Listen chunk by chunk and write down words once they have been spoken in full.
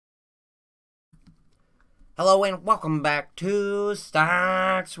Hello and welcome back to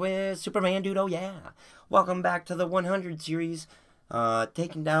Stocks with Superman Dude. Oh yeah, welcome back to the 100 series.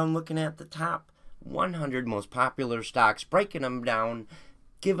 Taking down, looking at the top 100 most popular stocks, breaking them down,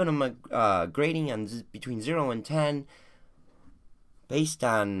 giving them a grading on between 0 and 10, based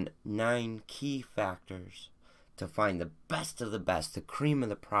on 9 key factors to find the best of the best, the cream of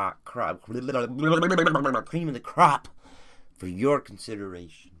the cream of the crop for your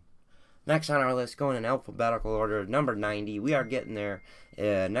consideration. Next on our list, going in alphabetical order, number 90. We are getting there.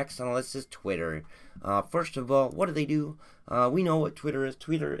 Next on the list is Twitter. First of all, what do? We know what Twitter is.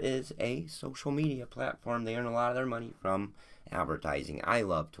 Twitter is a social media platform. They earn a lot of their money from advertising. I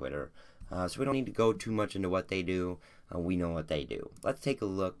love Twitter. So we don't need to go too much into what they do. We know what they do. Let's take a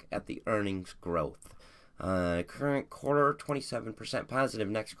look at the earnings growth. Current quarter, 27% positive.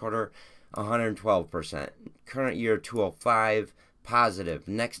 Next quarter, 112%. Current year, 205 positive.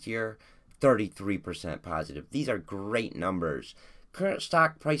 Next year, 33% positive. These are great numbers. Current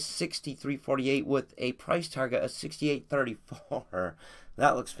stock price 63.48 with a price target of 68.34.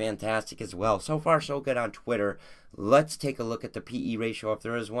 That looks fantastic as well. So far, so good on Twitter. Let's take a look at the PE ratio if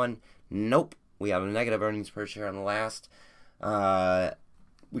there is one. Nope. We have a negative earnings per share on the last.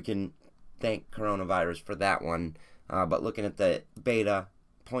 We can thank coronavirus for that one. But looking at the beta,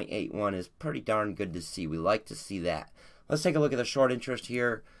 0.81 is pretty darn good to see. We like to see that. Let's take a look at the short interest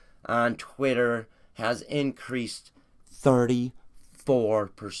here on Twitter. Has increased 34%.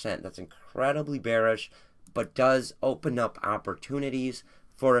 That's incredibly bearish, but does open up opportunities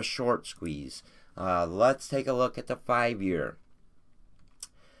for a short squeeze. Let's take a look at the 5-year.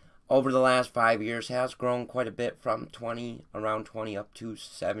 Over the last 5 years has grown quite a bit from around 20 up to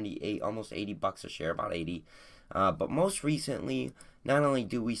 78, almost $80 a share, about 80. But most recently, not only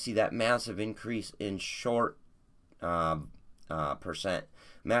do we see that massive increase in short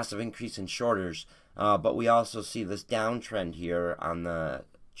massive increase in shorters, but we also see this downtrend here on the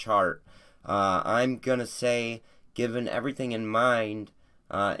chart. I'm gonna say, given everything in mind,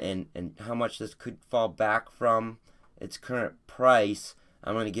 and how much this could fall back from its current price,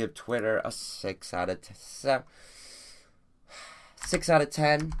 I'm gonna give Twitter a 6 out of 10. 6 out of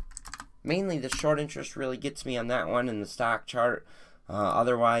 10. Mainly the short interest really gets me on that one in the stock chart.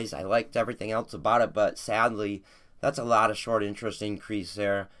 Otherwise, I liked everything else about it, but sadly, that's a lot of short interest increase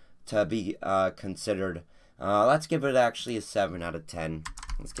there to be considered. Let's give it actually a 7 out of 10.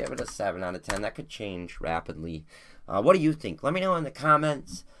 Let's give it a 7 out of 10. That could change rapidly. What do you think? Let me know in the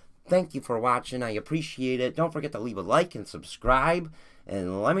comments. Thank you for watching. I appreciate it. Don't forget to leave a like and subscribe.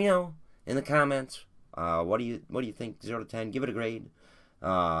 And let me know in the comments. What do you think? 0 to 10. Give it a grade.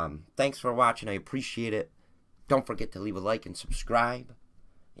 Thanks for watching. I appreciate it. Don't forget to leave a like and subscribe.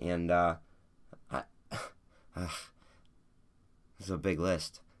 And this is a big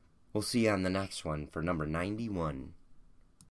list. We'll see you on the next one for number 91.